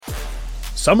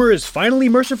Summer is finally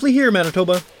mercifully here,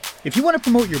 Manitoba. If you want to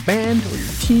promote your band or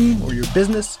your team or your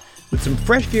business with some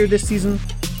fresh gear this season,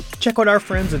 check out our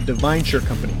friends at Divine Shirt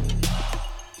Company.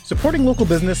 Supporting local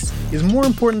business is more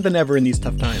important than ever in these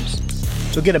tough times.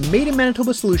 So get a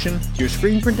made-in-Manitoba solution to your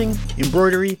screen printing,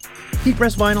 embroidery, heat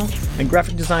press vinyl, and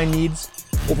graphic design needs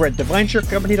over at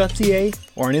divineshirtcompany.ca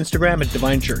or on Instagram at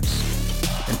Divine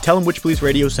Shirts. And tell them Witch Police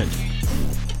Radio sent you.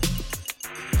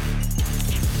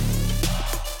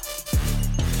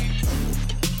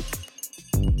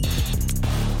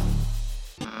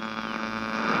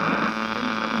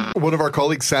 One of our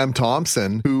colleagues, Sam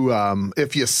Thompson, who,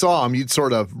 if you saw him, you'd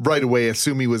sort of right away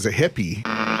assume he was a hippie.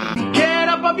 Get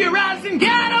up off your ass and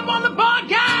get up on the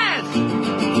podcast!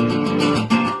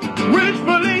 Witch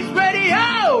Police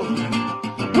Radio!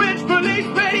 Witch Police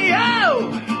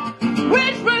Radio!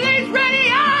 Witch Police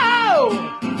Radio!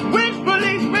 Witch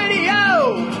Police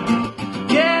Radio!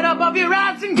 Get up off your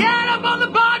ass and get up on the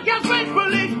podcast! Witch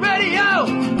Police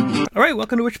Radio! All right,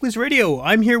 welcome to Witch Police Radio.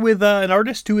 I'm here with an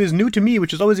artist who is new to me,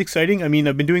 which is always exciting. I mean,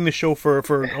 I've been doing this show for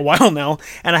a while now,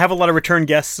 and I have a lot of return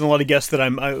guests and a lot of guests that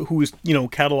whose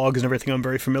catalogs and everything I'm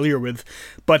very familiar with.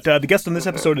 But the guest on this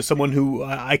episode is someone who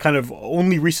I kind of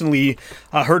only recently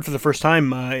heard for the first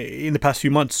time in the past few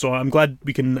months. So I'm glad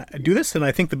we can do this, and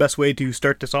I think the best way to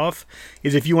start this off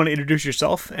is if you want to introduce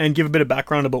yourself and give a bit of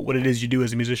background about what it is you do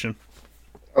as a musician.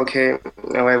 Okay,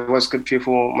 what's good,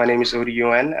 people? My name is Odi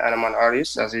Yuan, and I'm an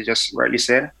artist, as you just rightly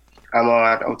said. I'm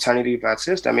an alternative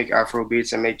artist. I make Afro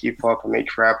beats, I make hip hop, I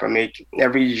make rap, I make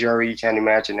every genre you can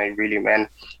imagine. I'm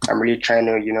really trying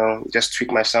to, just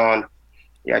tweak my sound.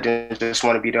 Yeah, I don't just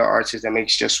want to be the artist that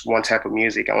makes just one type of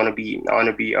music. I want to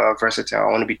be versatile.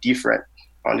 I want to be different.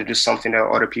 I want to do something that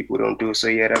other people don't do. So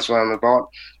yeah, that's what I'm about.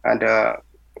 And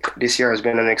this year has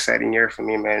been an exciting year for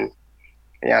me, man.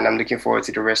 Yeah, and I'm looking forward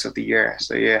to the rest of the year.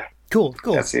 So yeah. Cool.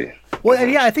 That's it. Well,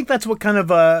 yeah, I think that's what kind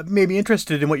of made me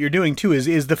interested in what you're doing too.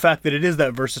 Is the fact that it is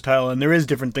that versatile and there is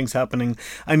different things happening.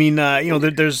 I mean,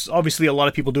 there's obviously a lot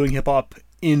of people doing hip hop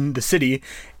in the city,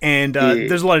 and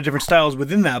there's a lot of different styles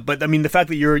within that. But I mean, the fact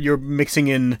that you're mixing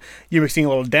a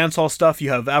lot of dancehall stuff, you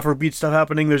have Afrobeat stuff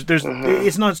happening. There's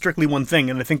it's not strictly one thing,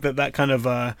 and I think that kind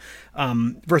of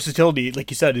versatility, like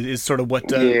you said, is sort of what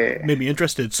made me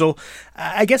interested. So,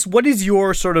 I guess, what is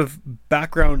your sort of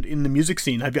background in the music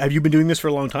scene? Have you been doing this for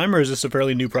a long time, or is this a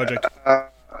fairly new project?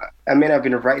 I've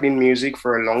been writing music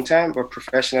for a long time, but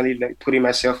professionally, like putting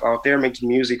myself out there, making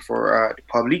music for the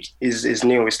public is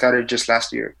new. It started just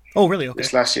last year. Oh, really? Okay.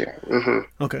 Just last year.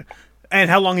 Mm-hmm. Okay. And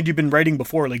how long had you been writing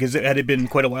before? Like, had it been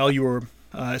quite a while you were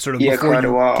before you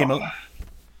came out?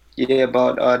 Yeah,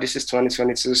 about this is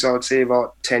 2022, so I would say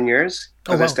about 10 years.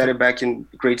 Because I started back in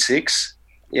grade 6.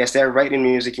 Yeah, I started writing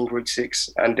music in grade 6,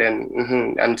 and then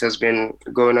and it has been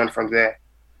going on from there.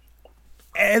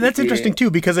 And that's interesting too,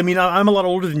 because I mean, I'm a lot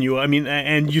older than you. I mean,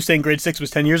 and you saying grade 6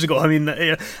 was 10 years ago. I mean,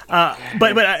 but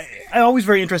I'm always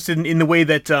very interested in the way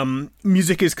that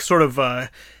music is sort of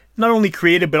not only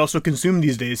created but also consumed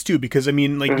these days too. Because I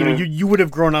mean, like you would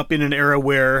have grown up in an era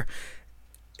where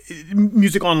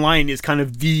music online is kind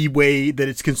of the way that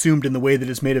it's consumed and the way that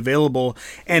it's made available,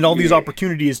 and all these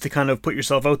opportunities to kind of put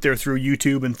yourself out there through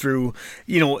YouTube and through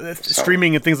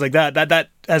streaming and things like that. That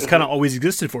has kind of always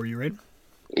existed for you, right?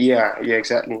 Yeah,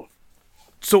 exactly.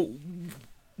 So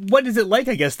what is it like,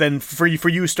 I guess, then for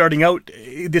you starting out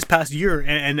this past year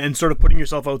and sort of putting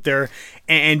yourself out there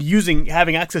and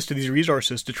having access to these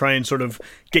resources to try and sort of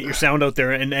get your sound out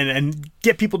there and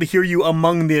get people to hear you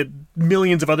among the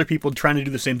millions of other people trying to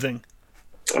do the same thing?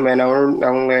 Man,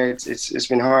 it's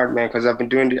been hard, man, because I'm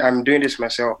doing this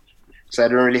myself. So I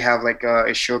don't really have like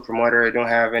a show promoter. I don't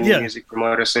have any music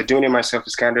promoter. So doing it myself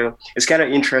is kind of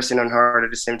interesting and hard at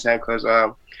the same time because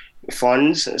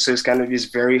funds. So it's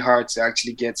very hard to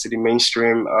actually get to the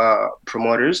mainstream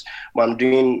promoters. But I'm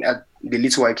doing the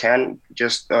little I can,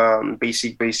 just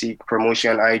basic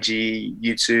promotion, IG,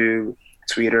 YouTube,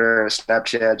 Twitter,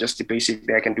 Snapchat, just the basic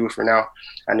that I can do for now.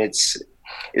 And it's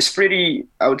pretty.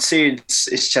 I would say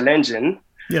it's challenging.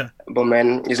 Yeah. But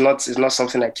man, it's not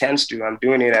something I can't do. I'm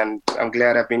doing it, and I'm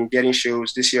glad I've been getting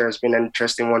shows. This year has been an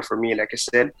interesting one for me. Like I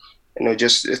said,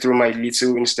 just through my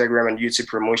little Instagram and YouTube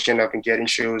promotion, I've been getting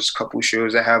couple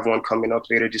shows. I have one coming up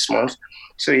later this month.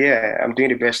 So yeah, I'm doing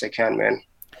the best I can, man.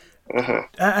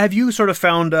 Have you sort of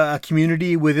found a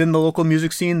community within the local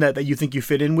music scene that you think you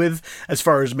fit in with, as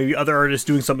far as maybe other artists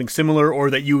doing something similar, or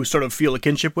that you sort of feel a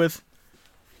kinship with?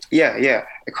 Yeah,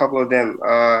 a couple of them.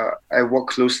 I work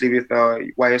closely with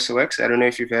YSOX. I don't know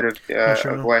if you've heard of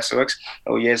YSOX.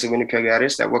 Oh, yeah, it's a Winnipeg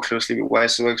artist. I work closely with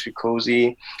YSOX, with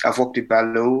Cozy. I've worked with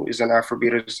Balo, who's an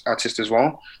Afrobeat artist as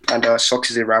well. And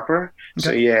Sox is a rapper. Okay.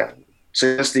 So, yeah,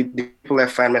 So just the people I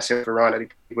find myself around are the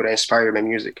people that inspire my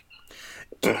music.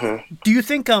 Do you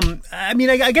think, I mean,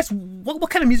 I guess, what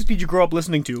kind of music did you grow up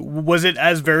listening to? Was it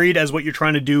as varied as what you're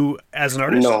trying to do as an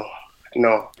artist?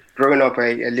 No. Growing up,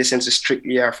 I listened to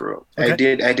strictly Afro. Okay.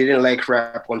 I didn't like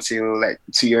rap until like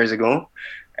 2 years ago.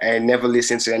 I never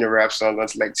listened to any rap song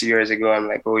until like 2 years ago. I'm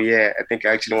like, oh yeah, I think I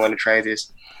actually want to try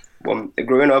this. Well,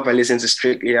 growing up, I listened to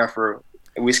strictly Afro,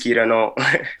 Whiskey and all.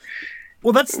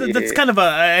 Well, that's kind of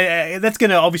that's going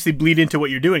to obviously bleed into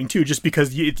what you're doing too, just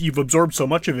because you've absorbed so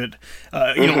much of it,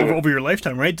 over your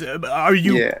lifetime, right? Are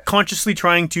you consciously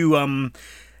trying to?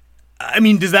 I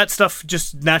mean, does that stuff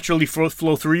just naturally flow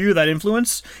through you? That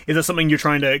influence, is that something you're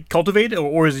trying to cultivate,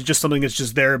 or is it just something that's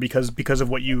just there because of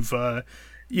what you've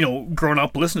grown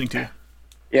up listening to?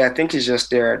 Yeah, I think it's just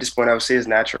there. At this point, I would say it's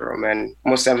natural, man.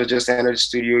 Most times I just enter the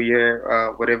studio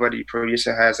here, whatever the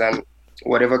producer has, and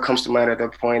whatever comes to mind at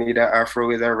that point, either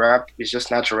Afro, either rap, it's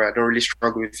just natural. I don't really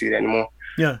struggle with it anymore.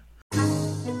 Yeah.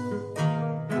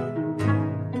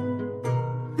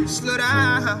 Slow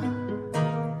down.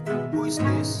 Who is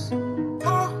this?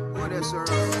 Oh, what is her?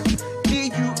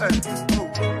 D-U-N.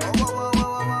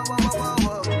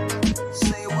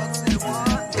 Say what?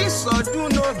 This or do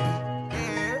not be.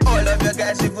 All of your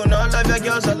guys, even all of your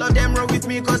girls, all of them roll with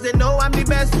me, cause they know I'm the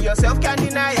best. You yourself can't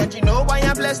deny, and you know why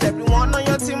I'm blessed. Everyone on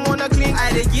your team wanna clean.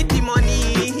 I they get the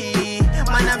money.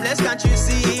 Man, I'm blessed, can't you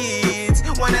see it?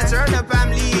 When I turn up, I'm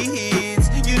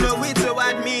lit. You know it, so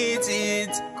admit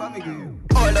it. Come again.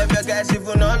 All of your guys,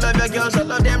 even all of your girls,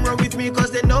 all of them roll with me,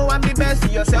 cause they know I'm the best.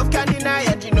 You yourself can't deny,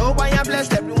 and you know why I'm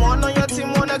blessed. Everyone on your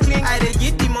team wanna clean. I they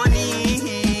get the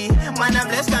money. Man, I'm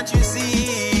blessed, can't you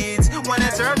see it? When I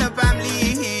turn up, I'm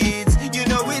lit.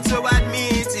 So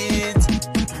admit it.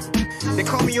 They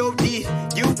call me OD,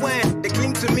 you win. They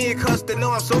cling to me cause they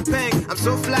know I'm so pink, I'm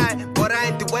so fly, but I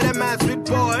ain't the weatherman, sweet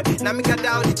boy. Now me got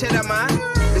down the cheddar man.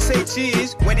 They say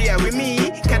cheese when they are with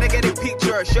me. Can I get a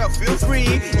picture? Sure, feel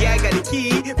free. Yeah, I got the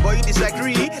key, but you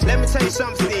disagree. Let me tell you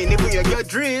something, even your girl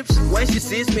drips. When she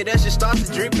sees me, then she starts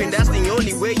dripping. That's the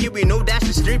only way you will know that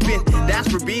she's stripping. That's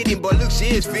forbidden, but look,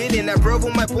 she is feeling. I prove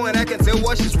on my point, I can tell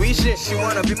what she's wishing. She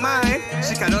wanna be mine,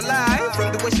 she cannot lie.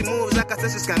 From the way she moves, I can tell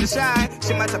she's kinda shy.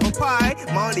 She might have a pie,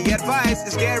 my only advice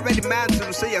is get ready, man,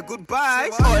 to say a goodbye.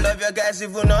 All of your guys,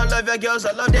 even all of your girls,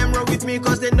 all of them roll with me,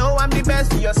 cause they know I'm the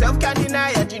best. You yourself can't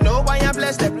deny, and you know why I'm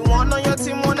blessed. Everyone on your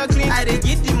team wanna clean. I didn't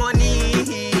get the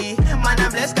money, man,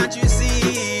 I'm blessed, can't you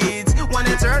see it? When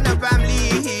I turn up, I'm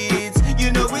lit.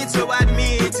 You know it, so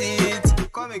admit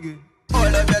it. Come again. All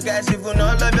of your guys, even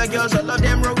all of your girls, all of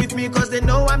them roll with me, cause they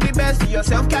know I'm the best. You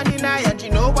yourself can't deny, and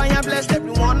you know why I'm blessed.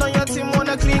 Everyone on your team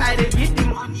wanna clean. I didn't get the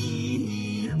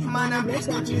money, man, I'm blessed,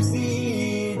 can't you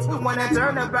see it? When I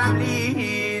turn up, I'm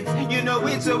lit. You know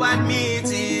it, so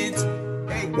admit it.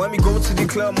 When we go to the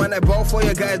club, man, I ball for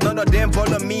you guys. None of them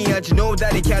bother me, and you know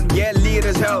that they can't get lit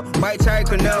as hell. My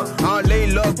tiger now, I'll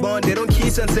lay love bond, they don't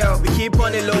kiss and tell. We keep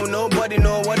on the low, nobody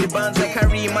know what the bands I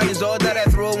carry. Man, is all that I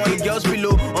throw on the girls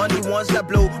below, on the ones that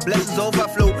blow. Blessings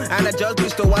overflow, and I just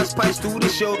bestow one spice to the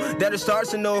show. That it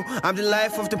starts to know I'm the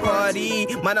life of the party.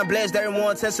 Man, I'm blessed,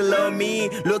 everyone says to love me.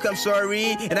 Look, I'm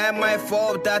sorry, and I might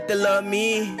fault that they love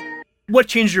me. What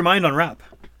changed your mind on rap?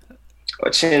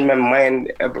 What changed my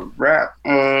mind about rap?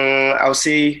 I would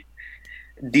say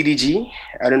DDG.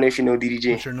 I don't know if you know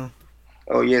DDG. I sure know.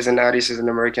 Oh, yes, an artist, is an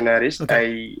American artist.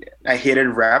 Okay. I hated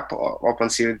rap up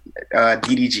until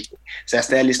DDG. So I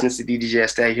started listening to DDG. I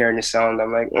started hearing the sound.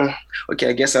 I'm like, okay,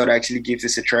 I guess I would actually give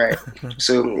this a try.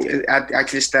 So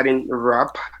actually starting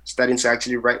to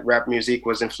actually write rap music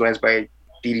was influenced by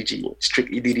DDG,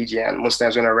 strictly DDG, and most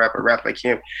times when I rap like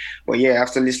him. But yeah,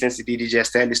 after listening to DDG, I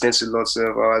started listening to lots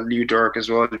of Lil Durk as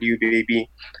well, Lil Baby.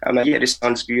 I'm like, yeah, this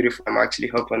sounds beautiful. I'm actually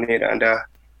hooked on it, and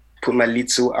put my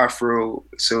little Afro,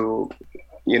 so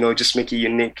just make it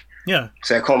unique. Yeah.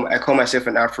 So I call myself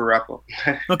an Afro rapper.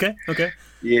 Okay.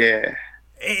 Yeah.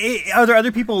 Are there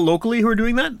other people locally who are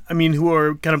doing that? I mean, who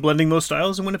are kind of blending those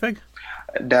styles in Winnipeg?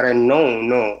 That I know,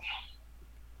 no.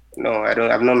 No, I don't.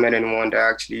 I've not met anyone that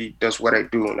actually does what I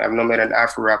do. I've not met an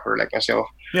Afro rapper like myself.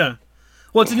 Yeah.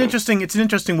 Well, it's an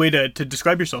interesting way to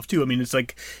describe yourself too. I mean, it's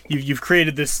like you've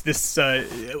created this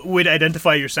way to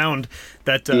identify your sound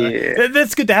that's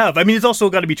good to have. I mean, it's also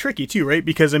got to be tricky too, right?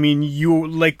 Because I mean, you,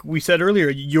 like we said earlier,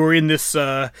 you're in this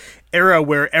era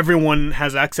where everyone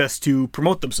has access to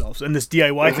promote themselves, and this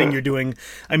DIY thing you're doing.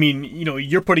 I mean,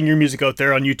 you're putting your music out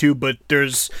there on YouTube, but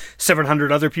there's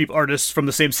 700 other artists from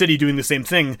the same city doing the same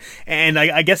thing, and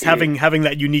I guess having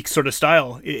that unique sort of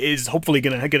style is hopefully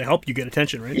gonna help you get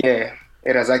attention, right? Yeah.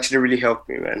 It has actually really helped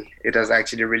me, man. It has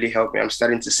actually really helped me. I'm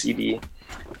starting to see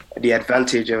the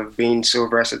advantage of being so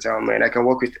versatile, man. I can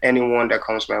work with anyone that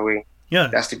comes my way. Yeah.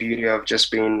 That's the beauty of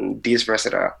just being this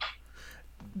versatile.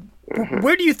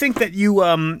 Where do you think that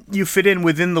you fit in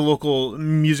within the local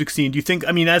music scene? Do you think,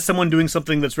 I mean, as someone doing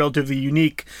something that's relatively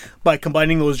unique by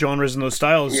combining those genres and those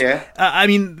styles? Yeah. I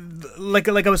mean, like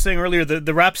I was saying earlier,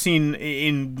 the rap scene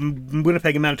in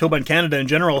Winnipeg and Manitoba and Canada in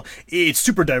general, it's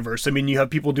super diverse. I mean, you have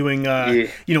people doing,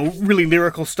 really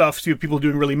lyrical stuff. So you have people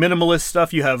doing really minimalist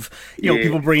stuff. You have,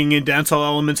 people bringing in dancehall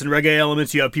elements and reggae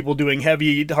elements. You have people doing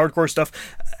heavy hardcore stuff.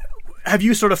 Have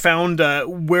you sort of found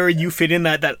where you fit in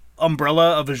that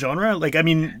umbrella of a genre? Like, I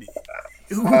mean,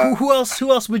 who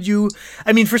else would you?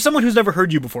 I mean, for someone who's never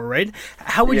heard you before, right?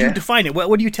 How would you define it?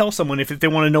 What do you tell someone if they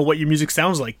want to know what your music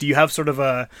sounds like? Do you have sort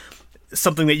of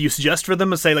something that you suggest for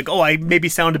them and say like, oh, I maybe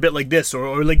sound a bit like this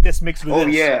or like this mixed with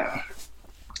this?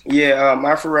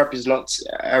 Afro rap is not.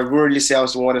 I wouldn't really say I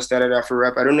was the one that started Afro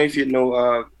rap. I don't know if you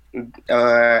know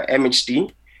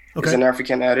MHD. Okay. He's an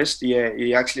African artist. Yeah,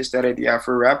 he actually started the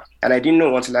Afro rap, and I didn't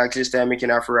know until I actually started making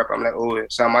Afro rap. I'm like, oh,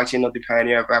 so I'm actually not the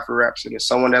pioneer of Afro rap. So there's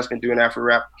someone that's been doing Afro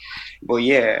rap. But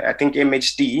yeah, I think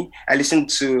MHD. I listened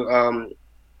to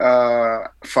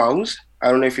Fowls. I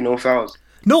don't know if you know Fowls.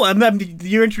 No,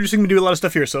 you're introducing me to a lot of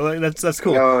stuff here, so that's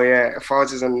cool. Oh yeah,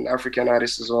 Fowls is an African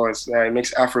artist as well. He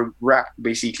makes Afro rap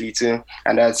basically too,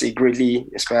 and that's it greatly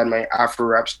inspired my Afro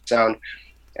rap sound.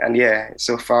 And yeah,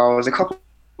 so Fowls, a couple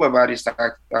of artists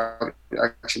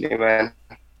actually, man.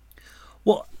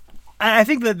 Well, I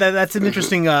think that's an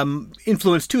interesting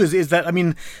influence too. Is that, I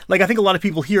mean, like, I think a lot of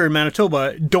people here in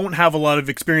Manitoba don't have a lot of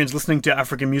experience listening to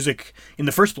African music in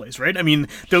the first place, right? I mean,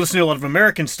 they're listening to a lot of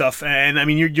American stuff, and I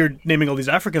mean, you're naming all these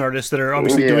African artists that are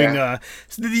obviously doing,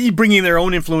 bringing their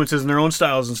own influences and their own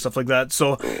styles and stuff like that.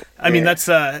 So, I mean, that's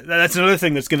another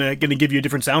thing that's gonna give you a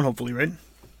different sound, hopefully, right?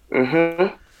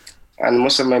 Mm-hmm. And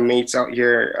most of my mates out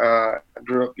here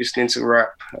grew up listening to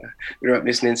rap. Grew up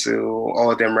listening to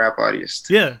all them rap artists.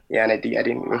 Yeah. Yeah, and I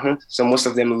didn't. Mm-hmm. So most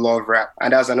of them love rap.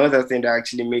 And that's another thing that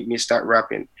actually made me start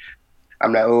rapping.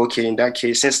 I'm like, oh, okay, in that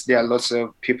case, since there are lots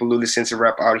of people who listen to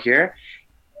rap out here,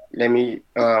 let me,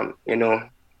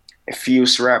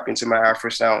 infuse rap into my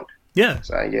Afro sound. Yeah.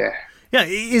 So, yeah. Yeah,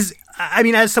 I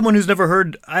mean, as someone who's never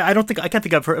heard, I can't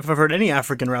think if I've heard any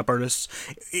African rap artists.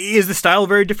 Is the style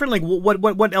very different? Like,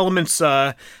 what elements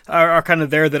are kind of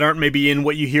there that aren't maybe in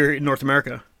what you hear in North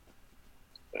America?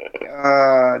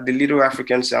 The little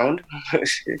African sound,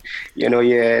 that's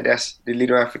the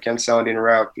little African sound in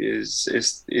rap is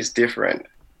different.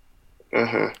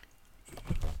 Mm-hmm.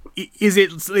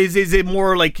 Is it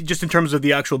more like just in terms of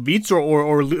the actual beats,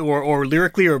 or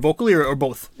lyrically or vocally, or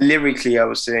both? Lyrically, I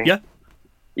would say. Yeah.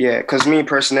 Yeah, because me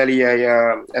personally,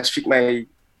 I speak my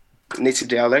native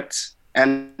dialects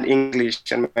and English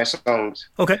in my songs.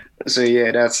 Okay. So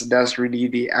yeah, that's really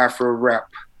the Afro rap.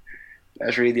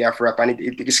 That's really the Afro rap, and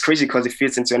it's crazy because it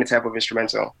fits into any type of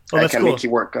instrumental. Oh, that's cool. Make it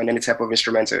work on any type of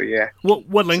instrumental. Yeah.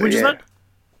 What language is that?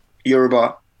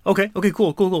 Yoruba. Okay.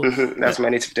 Cool. Mm-hmm. That's my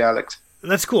native dialect.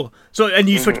 That's cool. So, and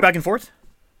you switch back and forth?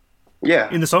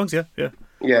 Yeah. In the songs, yeah. Yeah,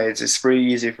 it's pretty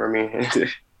easy for me.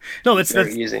 No, that's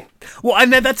easy. Well,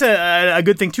 and that's a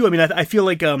good thing too. I mean, I feel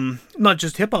like not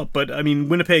just hip hop, but I mean,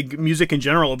 Winnipeg music in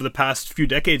general over the past few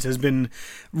decades has been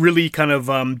really kind of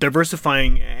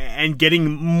diversifying and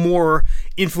getting more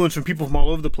influence from people from all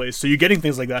over the place. So you're getting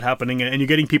things like that happening, and you're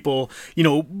getting people,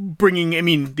 bringing. I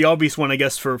mean, the obvious one, I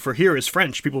guess, for here is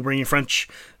French. People bringing French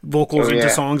vocals into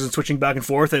songs and switching back and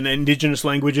forth, and indigenous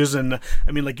languages, and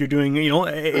I mean, like you're doing,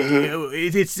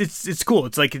 it's cool.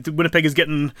 It's like Winnipeg is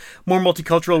getting more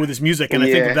multicultural with his music, and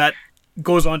I think that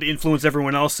goes on to influence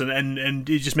everyone else, and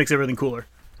it just makes everything cooler.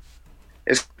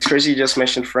 It's crazy you just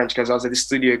mentioned French, because I was at the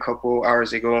studio a couple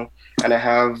hours ago, and I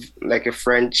have like a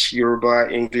French, Yoruba,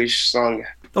 English song.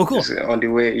 Oh, cool. On the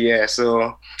way, yeah.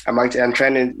 So I'm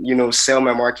trying to sell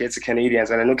my market to Canadians,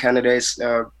 and I know Canada is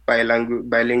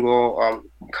bilingual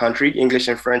country, English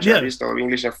and French artists, or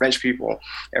English and French people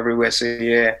everywhere. So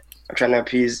yeah, I'm trying to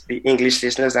appease the English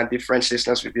listeners and the French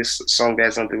listeners with this song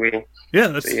that's on the way. Yeah,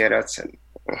 that's it.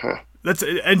 That's.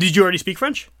 And did you already speak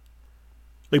French?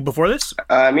 Like before this?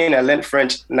 I mean, I learned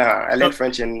French. I learned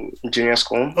French in junior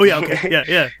school. Oh yeah, okay,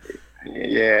 yeah.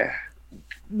 Yeah.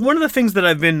 One of the things that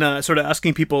I've been sort of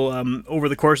asking people over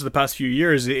the course of the past few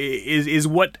years is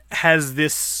what has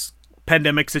this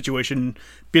pandemic situation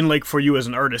been like for you as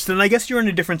an artist? And I guess you're in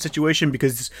a different situation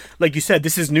because, like you said,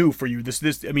 this is new for you.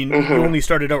 This I mean, you only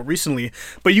started out recently,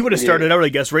 but you would have started out, I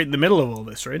guess, right in the middle of all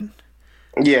this, right?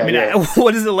 Yeah. I mean,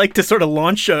 what is it like to sort of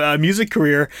launch a music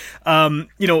career,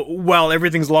 while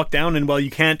everything's locked down and while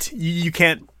you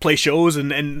can't play shows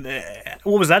and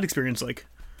what was that experience like?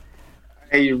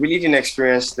 really didn't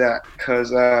experience that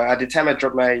because at the time I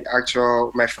dropped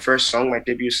my first song, my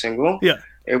debut single. Yeah.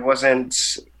 It wasn't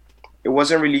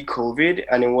really COVID,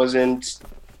 and it wasn't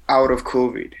out of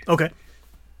COVID. Okay.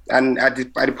 And at the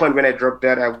point when I dropped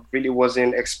that, I really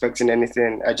wasn't expecting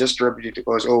anything. I just dropped it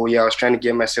because, I was trying to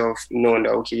get myself known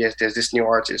that, okay, yes, there's this new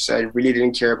artist. I really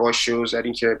didn't care about shows. I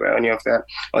didn't care about any of that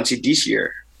until this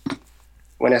year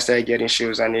when I started getting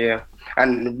shows.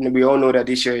 And we all know that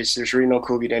this year there's really no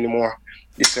COVID anymore.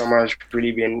 This summer has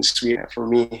really been sweet for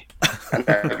me, and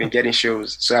I've been getting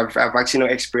shows. So I've actually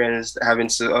not experienced having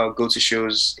to go to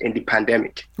shows in the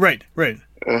pandemic. Right.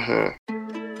 Mm-hmm.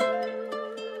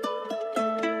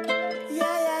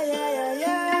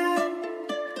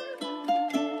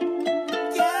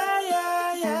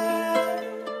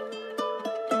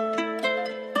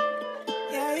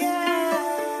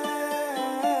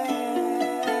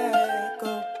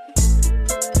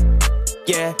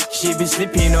 Yeah, she been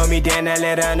sleeping on me, then I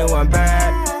let her know I'm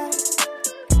bad.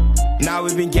 Now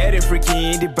we've been getting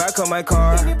freaky in the back of my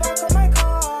car.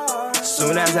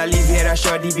 Soon as I leave here, that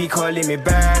shorty be calling me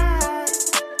back.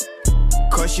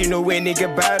 Cause she know a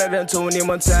nigga better than Tony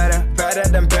Montana. Better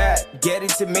than bad. Get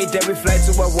it to me, then we fly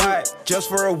to Hawaii. Just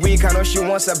for a week, I know she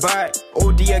wants a bite.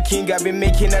 Oh dear king, I been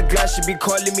making her glass. She be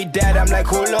calling me dad, I'm like,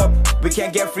 hold up. We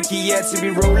can't get freaky yet till we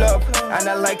roll up. And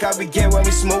I like how we get when we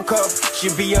smoke up. She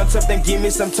be on top, then give me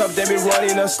some top, then we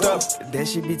running her stuff. Then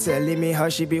she be telling me how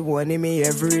she be wanting me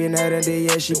every night and day.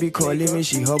 Yeah, she be calling me.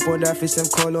 She hop on that face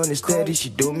and call on it steady. She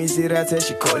do me see that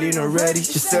she calling already.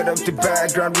 She set up the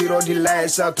background with all the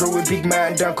lights. I'll throw a big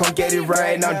man down, come get it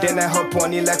right now. Then I hop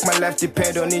on it like my life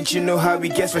depend on it. You know how we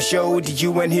get for sure. The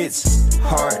UN hits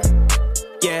hard.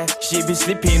 Yeah, she be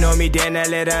sleeping on me, then I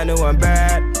let her know I'm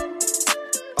bad.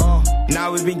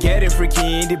 Now we've been getting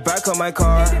freaky in the back of my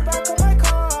car.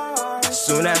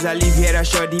 Soon as I leave here, that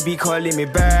shorty be calling me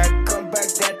back. Come back,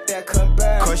 come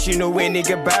back. Cause she know a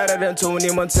nigga better than Tony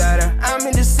Montana. I'm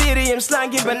in the city, I'm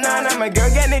slanging banana. My girl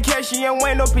getting cash, she ain't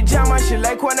wearing no pajama. She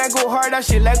like when I go harder,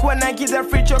 she like when I get that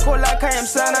free chocolate like I am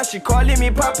Sana. She calling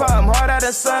me Papa, I'm harder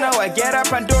than Sana. I get up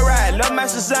Pandora, I love my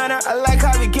Susanna. I like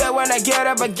how we get when I get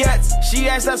up baguettes. She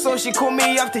asked her so she call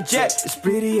me off the jet. It's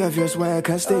pretty obvious why I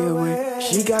can't stay away.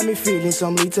 She got me feeling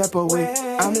some type of way.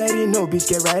 I'm letting no bitch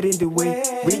get right in the way.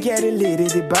 We getting lit in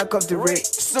the back of the rig.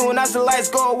 Soon as the lights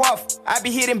go off, I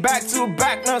be hitting back to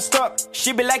back non-stop.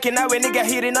 She be liking how a nigga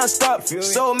hitting non-stop.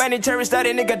 So many terrorists that a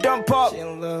nigga don't pop.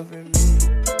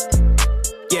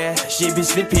 Yeah, she be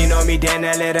sleeping on me, then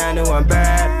I let her know I'm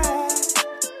bad.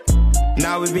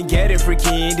 Now we've been getting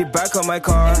freaky in the back of my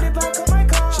car.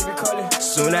 She be calling.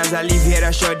 Soon as I leave here,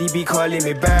 that shorty be calling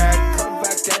me back. Come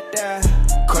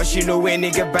back, cause she know a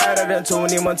nigga better than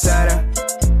Tony Montana.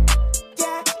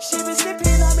 Yeah, she be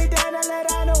sleeping on me, then I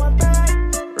let her know I'm bad.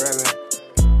 Right, man.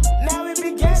 Now we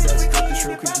be getting freaky in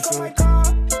the back of my car.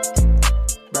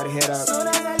 About to head out. Soon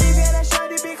as I leave here, that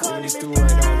shorty be calling me back.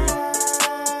 Right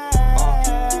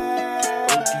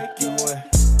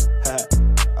now,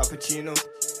 Al Pacino,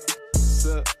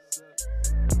 sup?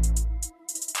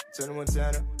 Tony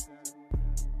Montana,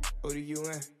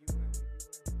 ODUN.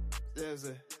 There's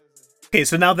a. Okay,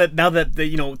 so now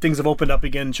that things have opened up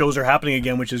again, shows are happening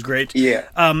again, which is great. Yeah.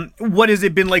 What has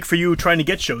it been like for you trying to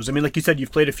get shows? I mean, like you said,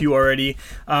 you've played a few already.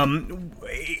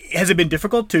 Has it been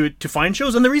difficult to find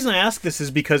shows? And the reason I ask this is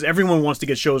because everyone wants to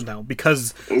get shows now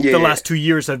because the last 2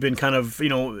 years have been kind of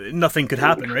nothing could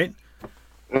happen, right?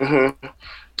 Mm-hmm.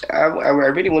 I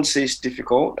really won't say it's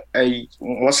difficult.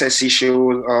 Once I see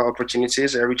show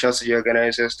opportunities, I reach out to the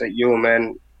organizers that, yo,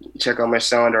 man, check out my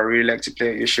sound. I really like to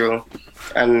play at your show.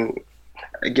 And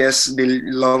I guess they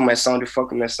love my sound, they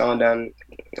fuck with my sound, and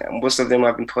most of them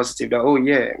have been positive that, oh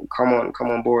yeah, come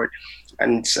on board.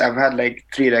 And I've had like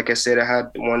 3, like I said. I had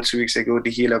one 2 weeks ago,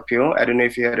 The Heel Appeal. I don't know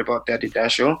if you heard about that, the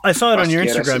dance show. I saw it on your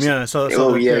Instagram, yeah. I saw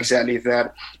exactly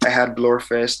that. I had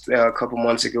Blurfest a couple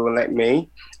months ago in like May.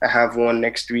 I have one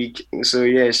next week. So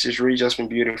yeah, it's really just been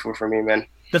beautiful for me, man.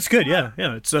 That's good, yeah.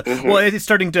 It's well, it's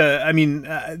starting to. I mean,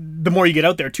 the more you get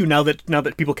out there too, now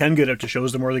that people can get out to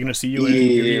shows, the more they're going to see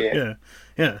you.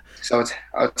 Yeah. So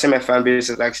I'll say my fan base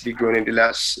has actually grown in the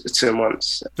last 2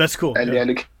 months. That's cool. And I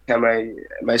look at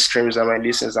my streams and my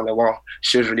listens. I'm like, wow,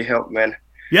 shows really help, man.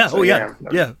 Yeah. So, yeah,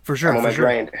 for sure. I'm on my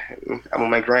grind. I'm on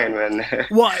my grind, man.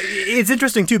 Well, it's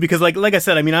interesting too because, like I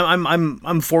said, I mean,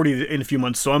 I'm 40 in a few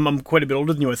months, so I'm quite a bit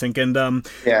older than you, I think. And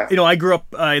I grew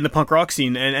up in the punk rock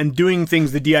scene, and doing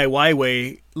things the DIY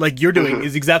way, like you're doing,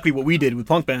 is exactly what we did with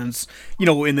punk bands, in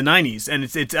the 90s. And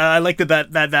it's I like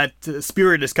that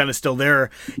spirit is kind of still there,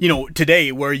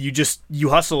 today, where you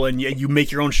hustle and you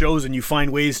make your own shows and you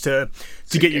find ways to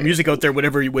get your music out there,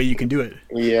 whatever way you can do it.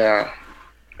 Yeah.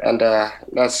 And that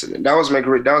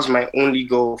was my only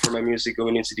goal for my music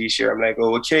going into this year. I'm like,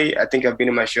 oh, okay, I think I've been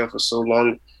in my shell for so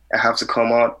long, I have to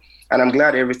come out. And I'm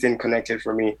glad everything connected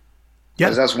for me. Yeah.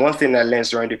 Because that's one thing I learned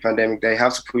during the pandemic, that you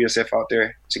have to put yourself out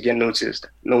there to get noticed.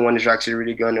 No one is actually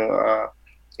really going to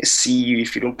see you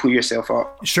if you don't put yourself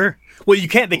out. Sure. Well,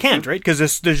 they can't, right? Because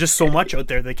there's just so much out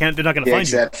there. They're not going to find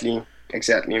you.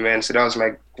 Exactly, man. So that was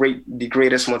the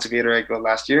greatest motivator I got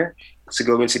last year, to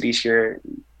go into this year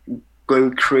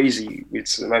going crazy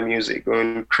with my music,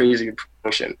 going crazy with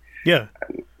promotion. Yeah.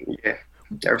 And yeah,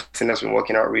 everything has been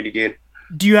working out really good.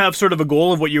 Do you have sort of a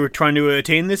goal of what you were trying to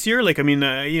attain this year? Like, I mean,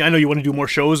 I know you want to do more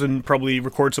shows and probably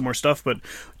record some more stuff, but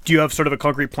do you have sort of a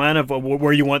concrete plan of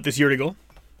where you want this year to go?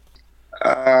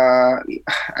 At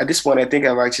this point, I think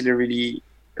I've actually really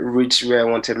reached where I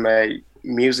wanted my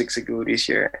music to go this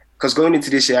year. Because going into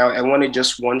this year, I wanted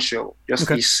just one show, just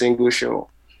a single show.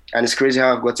 And it's crazy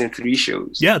how I've gotten 3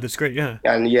 shows. Yeah, that's great, yeah.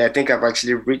 And yeah, I think I've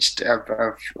actually reached,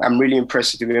 I'm really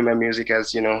impressed with the way my music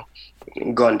has,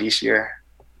 gone this year.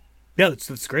 Yeah,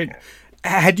 that's great.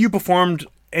 Had you performed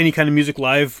any kind of music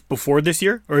live before this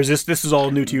year? Or is this is all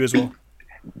new to you as well?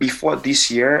 Before this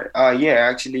year,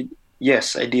 actually,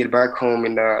 yes, I did back home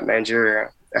in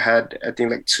Nigeria. I had, I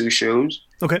think, like 2 shows.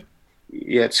 Okay.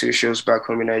 Yeah, 2 shows back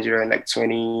home in Nigeria in like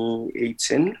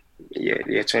 2018. Yeah,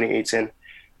 2018.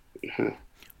 Mm-hmm.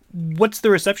 What's the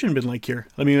reception been like here?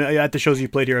 I mean, at the shows you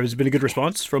played here, has it been a good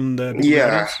response from the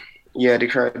audience? Yeah, the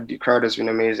crowd has been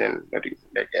amazing. Like,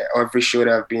 every show that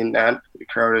I've been at, the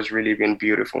crowd has really been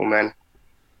beautiful, man.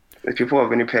 The people of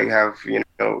Winnipeg have,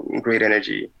 great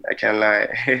energy. I can't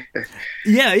lie.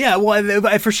 Yeah.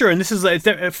 Well, for sure. And this is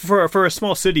for a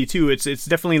small city too. It's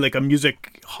definitely like a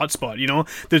music hotspot.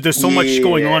 There's so much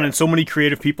going on and so many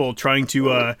creative people trying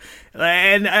to.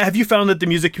 And have you found that the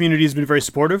music community has been very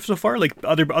supportive so far? Like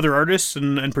other artists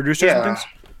and producers and things.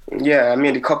 Yeah, I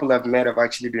mean, the couple I've met have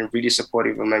actually been really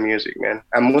supportive of my music, man.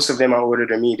 And most of them are older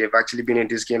than me. They've actually been in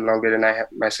this game longer than I have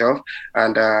myself.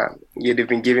 And they've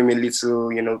been giving me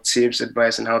little, tips,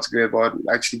 advice on how to go about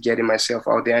actually getting myself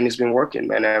out there. And it's been working,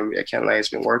 man. I can't lie, it's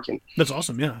been working. That's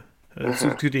awesome, yeah. That's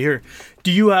good to hear.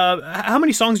 Do you how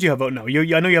many songs do you have out now?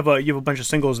 I know you have a bunch of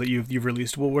singles that you've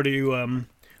released. Well, where do you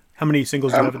how many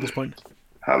singles do you have at this point?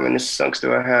 How many songs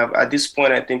do I have? At this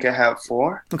point, I think I have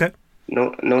 4. Okay.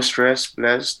 No Stress,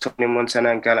 Bless, Tony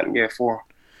Montana, and Gallant. Yeah, 4.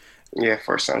 Yeah,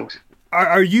 4 songs.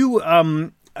 Are you? I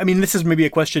mean, this is maybe a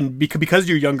question because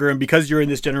you're younger and because you're in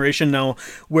this generation now,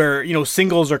 where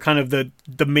singles are kind of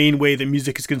the main way that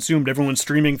music is consumed. Everyone's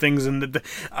streaming things, and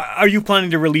are you planning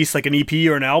to release like an EP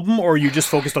or an album, or are you just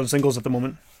focused on singles at the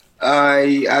moment?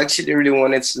 I actually really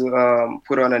wanted to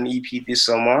put on an EP this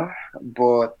summer,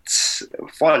 but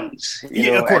funds.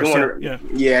 Of course.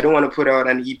 I don't want to put out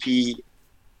an EP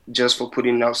just for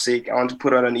putting out sake. I want to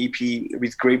put out an EP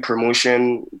with great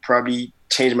promotion, probably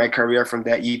change my career from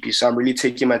that EP. So I'm really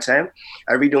taking my time.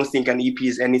 I really don't think an EP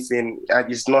is anything.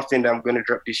 It's nothing that I'm going to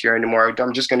drop this year anymore.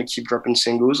 I'm just going to keep dropping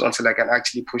singles until I can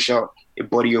actually push out a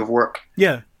body of work.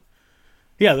 Yeah.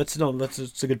 Yeah, that's a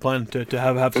good plan to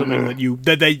have something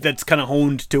that's kind of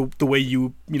honed to the way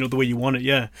you want it.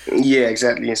 Yeah. Yeah,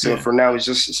 exactly. So for now, it's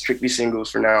just strictly singles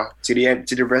for now. To the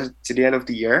end of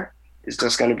the year, it's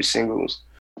just going to be singles.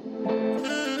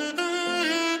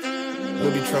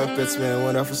 With the trumpets, man,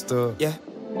 went off a store. Yeah.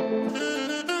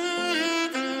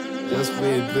 Just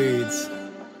bleeds.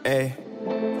 Hey.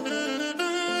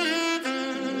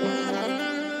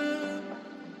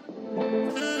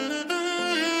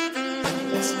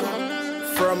 Let's go.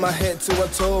 From my head to her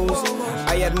toes,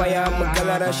 I admire my girl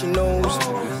that she knows.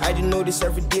 I didn't notice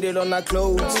every detail on her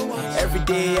clothes. Every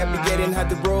day I be getting hot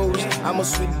to bros. I'm a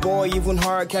sweet boy, even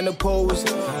hard kind of pose.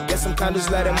 Guess some candles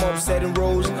light them up, setting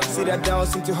rows. Sit that down,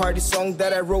 sing to her the song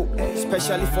that I wrote,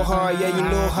 especially for her. Yeah, you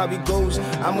know how it goes.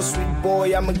 I'm a sweet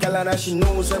boy, I'm a gal that she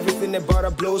knows. Everything about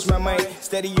her blows my mind.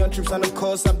 Steady on trips on the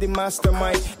coast, I'm the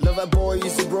mastermind. Love a boy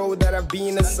is the bro that I've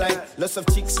been aside. Lots of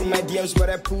chicks in my DMs, but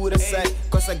I put aside.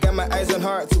 Cause I got my eyes on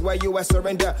her, to why you I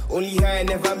surrender. Only her and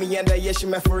never me and yeah, she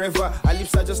my forever. Her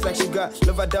lips are just like sugar,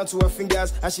 love her down to her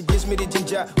fingers. And she gives me the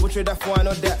ginger, won't trade her for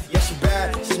another. Yeah, she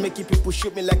bad, she's making people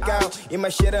shoot me like cow. In my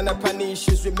shade and her panty,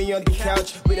 she's with me on the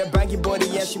couch. With a banging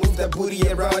body and she moves that booty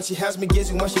around. She has me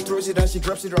gazing when she throws it and she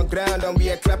drops it on ground. And we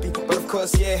are clapping, but of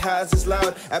course, yeah, hers is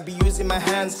loud. I be using my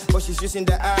hands, but she's using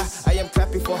the eye. I am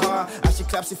clapping for her, and she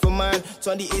claps it for mine.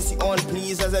 Turn the AC on,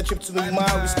 please, as I trip to me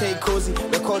mile. We stay cozy,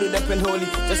 recorded up and holy.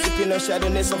 Just sipping on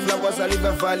Chardonnay, some flowers, a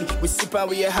river valley. We sip and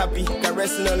we are happy,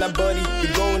 caressing on her body. We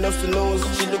going nose to nose,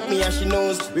 she look me and she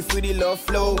knows. We feel the love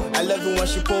flow, I love it when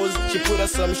she pose. She put on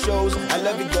some shows, I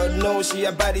love it, God knows. She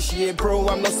a bad body, she a pro.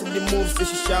 I'm lost in the moves, so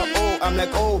she shout, oh. I'm like,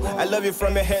 oh, I love you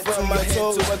from your head to my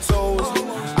toes.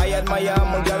 I admire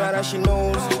my girl and she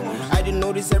knows. I didn't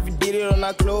notice every detail on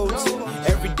her clothes.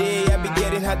 Every day I be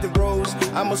getting hot the rose.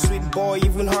 I'm a sweet boy,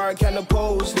 even hard kind of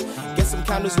pose. Get some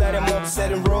candles, light them up,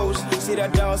 set in rows. Sit her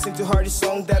down, sing to her the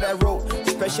song that I wrote.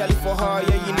 Especially for her,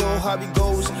 yeah, you know how it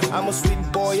goes. I'm a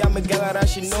sweet boy, I'm a gal and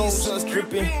she knows. So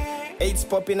dripping, eight's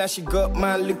popping and she got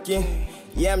man looking.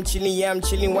 Yeah, I'm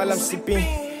chilling while I'm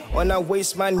sipping. On her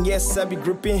waist, man, yes, I be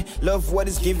gripping. Love what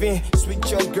it's giving. Sweet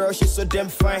child girl, she's so damn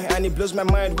fine. And it blows my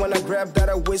mind when I grab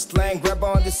that waistline. Grab her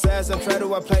on the sides and try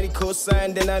to apply the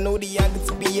cosign. Then I know the angle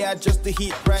to be at just to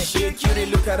hit right. She a cutie,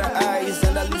 look at her eyes,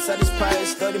 and I lose her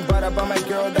despise. Studying bad about my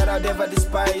girl that I never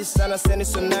despise. And I send it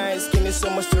so nice, skin is so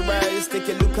much to rise. Take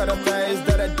a look at her thighs,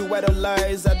 that I do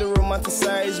idolize. I do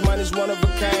romanticize, mine is one of a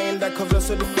kind. That comes out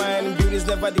so defined, beauty's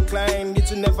never decline. It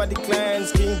will never decline,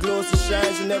 skin glows, it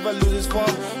shines, it never loses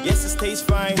form. Yes, it stays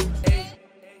fine.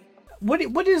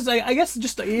 What is, I guess,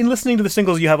 just in listening to the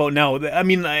singles you have out now, I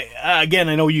mean, I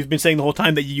know you've been saying the whole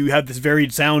time that you have this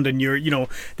varied sound and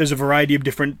there's a variety of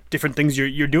different things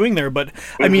you're doing there, but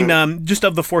I mean, just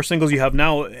of the 4 singles you have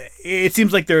now, it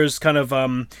seems like there's kind of,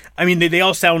 I mean, they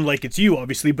all sound like it's you,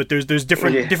 obviously, but there's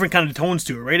different kind of tones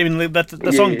to it, right? I mean, that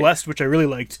the song Blessed, which I really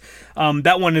liked,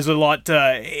 that one is a lot,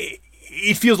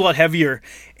 it feels a lot heavier,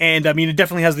 and I mean, it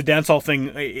definitely has the dancehall thing,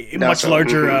 a much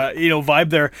larger, vibe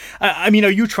there. I mean, are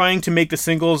you trying to make the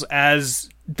singles as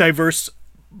diverse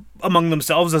among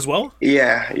themselves as well?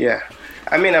 Yeah.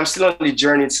 I mean, I'm still on the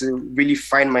journey to really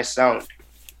find my sound.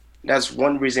 That's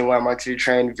one reason why I'm actually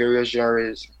trying various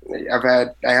genres. I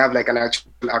have like an actual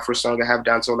Afro song, I have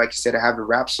dancehall, like you said, I have a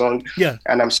rap song,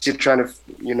 and I'm still trying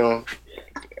to,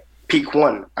 pick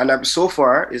one, and so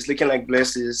far it's looking like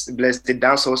Blessed. The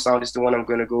dancehall sound is the one I'm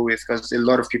going to go with because a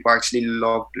lot of people actually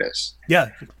love Blessed. Yeah,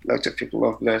 lots of people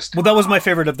love Blessed. Well, that was my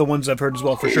favorite of the ones I've heard as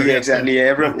well, for sure. Yeah, exactly. Yeah.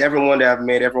 Everyone that I've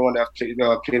made, everyone that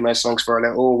I've played my songs for,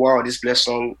 like, oh wow, this Blessed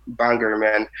song banger,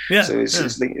 man. Yeah. So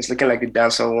it's looking like the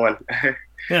dancehall one.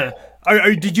 Yeah.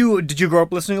 Did you grow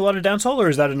up listening to a lot of dancehall, or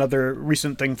is that another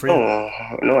recent thing for you? Oh,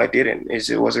 no, I didn't.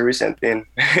 It was a recent thing.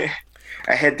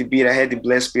 I had the beat, I had the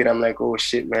Blessed beat. I'm like, oh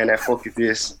shit, man, I fuck with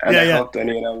this. And I hopped on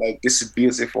it, and I'm like, this is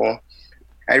beautiful.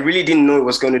 I really didn't know it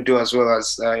was going to do as well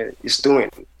as it's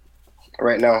doing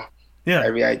right now. Yeah,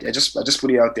 I just put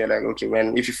it out there like, okay,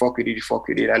 man, if you fuck with it, you fuck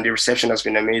with it, and the reception has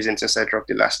been amazing since I dropped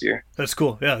it last year. That's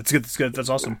cool. Yeah, it's good. That's good. That's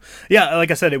awesome. Yeah,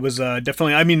 like I said, it was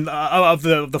definitely. I mean, of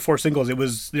the 4 singles, it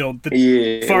was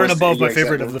far and above my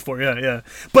favorite of the 4. Yeah.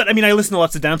 But I mean, I listen to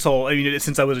lots of dancehall. I mean,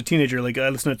 since I was a teenager, like I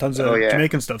listen to tons of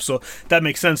Jamaican stuff, so that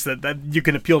makes sense that you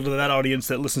can appeal to that audience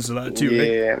that listens to that too.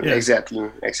 Yeah, right? Exactly.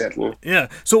 Yeah.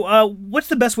 So, what's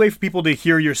the best way for people to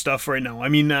hear your stuff right now? I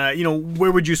mean,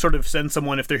 where would you sort of send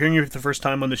someone if they're hearing you the first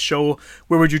time on the show?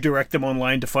 Where would you direct them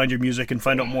online to find your music and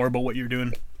find out more about what you're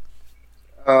doing?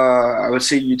 I would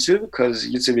say YouTube, because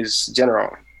YouTube is general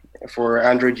for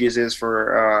Android users,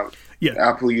 for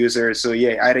Apple users. So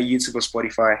either YouTube or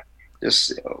Spotify.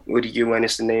 Just ODU1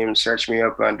 is the name. Search me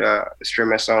up and stream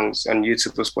my songs on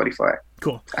YouTube or Spotify.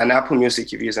 Cool. And Apple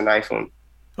Music if you use an iPhone.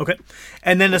 Okay.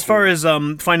 And then as far as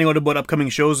finding out about upcoming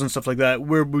shows and stuff like that,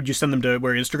 where would you send them to?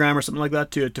 Where, Instagram or something like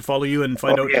that to follow you and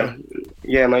find out?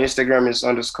 Yeah, my Instagram is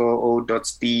 _o.d.u.n.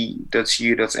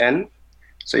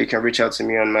 So you can reach out to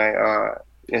me on my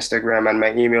Instagram, and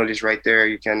my email is right there.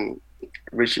 You can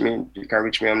reach me. You can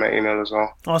reach me on my email as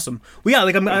well. Awesome. Well, yeah,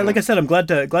 like I said, I'm glad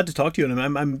to talk to you,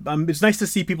 and I'm it's nice to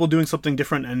see people doing something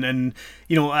different, and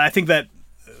I think that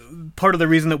part of the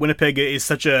reason that Winnipeg is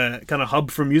such a kind of hub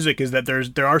for music is that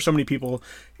there are so many people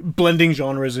blending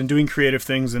genres and doing creative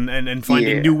things and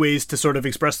finding new ways to sort of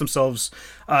express themselves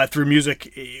through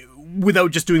music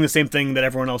without just doing the same thing that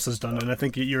everyone else has done. And I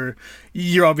think you're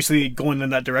obviously going in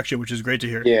that direction, which is great to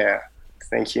hear. Yeah,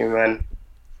 thank you, man.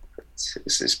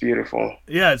 It's beautiful.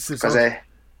 Yeah, it's because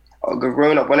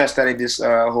growing up, when I started this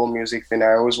whole music thing,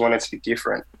 I always wanted to be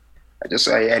different.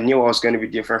 I knew I was going to be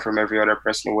different from every other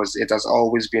person. It has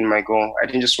always been my goal. I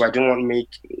didn't want to make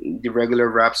the regular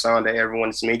rap sound that everyone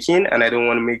is making, and I don't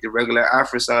want to make the regular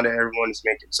Afro sound that everyone is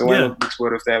making. So why not mix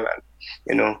both of them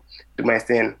and do my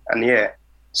thing? And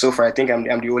so far I think I'm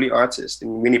the only artist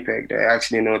in Winnipeg that I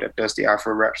actually know that does the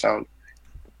Afro rap sound.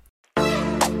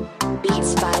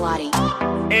 Beats by Lottie.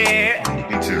 Yeah.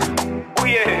 Me too. Oh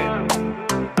yeah.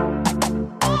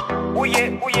 Oh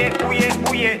yeah. Oh yeah. Oh yeah.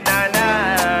 Oh yeah. Nah nah.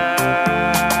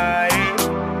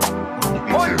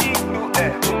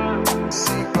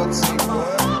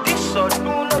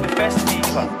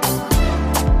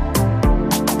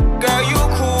 Girl, you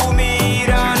cool me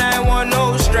down, I want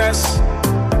no stress.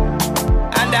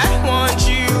 And I want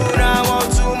you, now I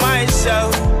want to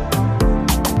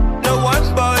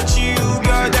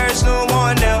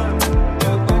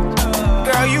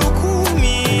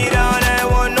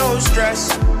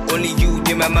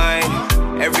mind.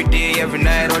 Every day, every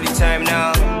night, all the time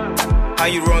now. How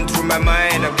you run through my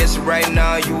mind, I'm guessing right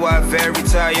now you are very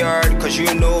tired. Cause you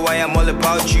know I am all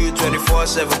about you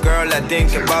 24/7 girl, I think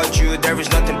about you. There is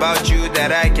nothing about you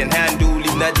that I can handle.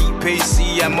 Leave not deep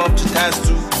pacey, I'm up to task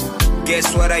 2. Guess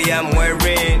what I am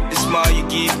wearing? The smile you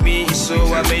give me is so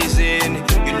amazing.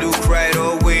 You look right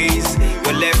always.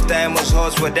 Your left eye was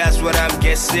hot, well that's what I'm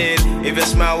guessing. If your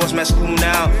smile was my school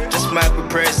now, just mark with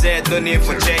present, no need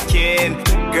for checking.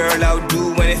 Girl, I'll do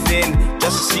anything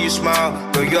just to see you smile.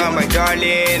 Girl, you are my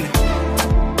darling.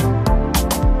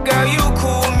 Girl, you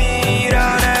cool me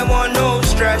down, I want no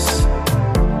stress.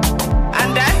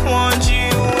 And I want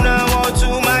you now all to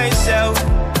myself.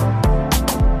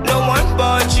 No one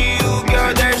but you,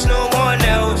 girl, there's no one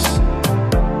else.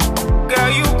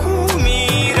 Girl, you cool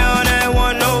me down, I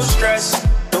want no stress.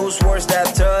 Those words that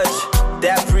touch,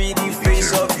 that pretty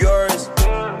face of yours,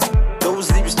 those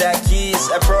lips that kiss,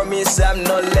 I promise I'm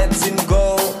not letting go.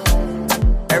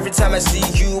 Every time I see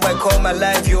you, I call my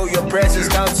life, yo, your presence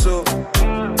counts so.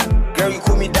 Girl, you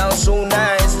cool me down so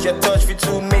nice, your touch fit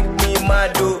to make me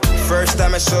mad, though. First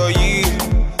time I saw you,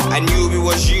 I knew it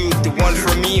was you, the one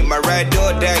for me. My ride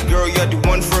or die, girl, you're the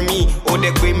one for me. Oh,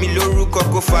 they pay me low rook up,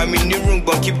 go find me new room,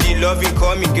 but keep the love you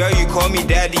call me, girl, you call me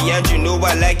daddy. And you know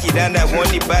I like it, and I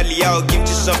want it badly. I'll give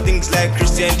you some things like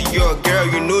Christian Dior. Girl,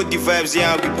 you know the vibes,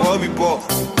 yeah, we ball.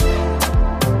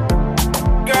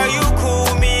 Girl, you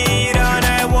cool me down,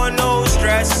 I want no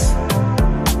stress.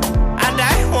 And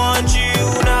I want you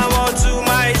now all to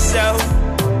myself.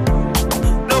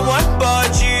 No one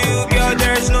but you, girl,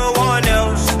 there's no one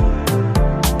else.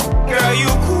 Girl,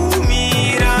 you cool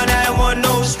me down, I want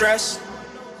no stress.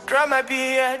 Drop my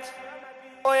beat,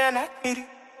 oh yeah, not me.